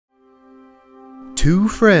Two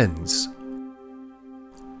friends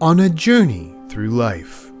on a journey through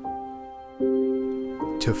life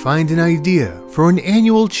to find an idea for an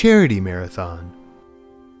annual charity marathon.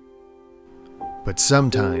 But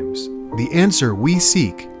sometimes the answer we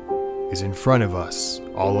seek is in front of us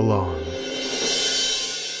all along.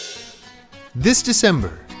 This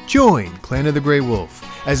December, join Clan of the Grey Wolf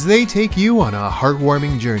as they take you on a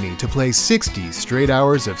heartwarming journey to play 60 straight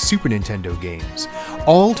hours of Super Nintendo games,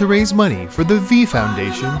 all to raise money for the V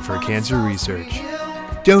Foundation for Cancer Research.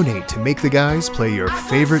 Donate to make the guys play your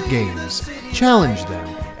favorite games, challenge them,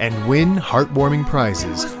 and win heartwarming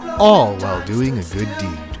prizes, all while doing a good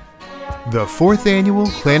deed. The 4th Annual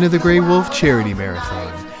Clan of the Grey Wolf Charity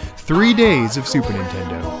Marathon, 3 days of Super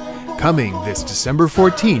Nintendo, coming this December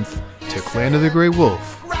 14th to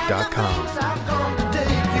clanofthegreywolf.com.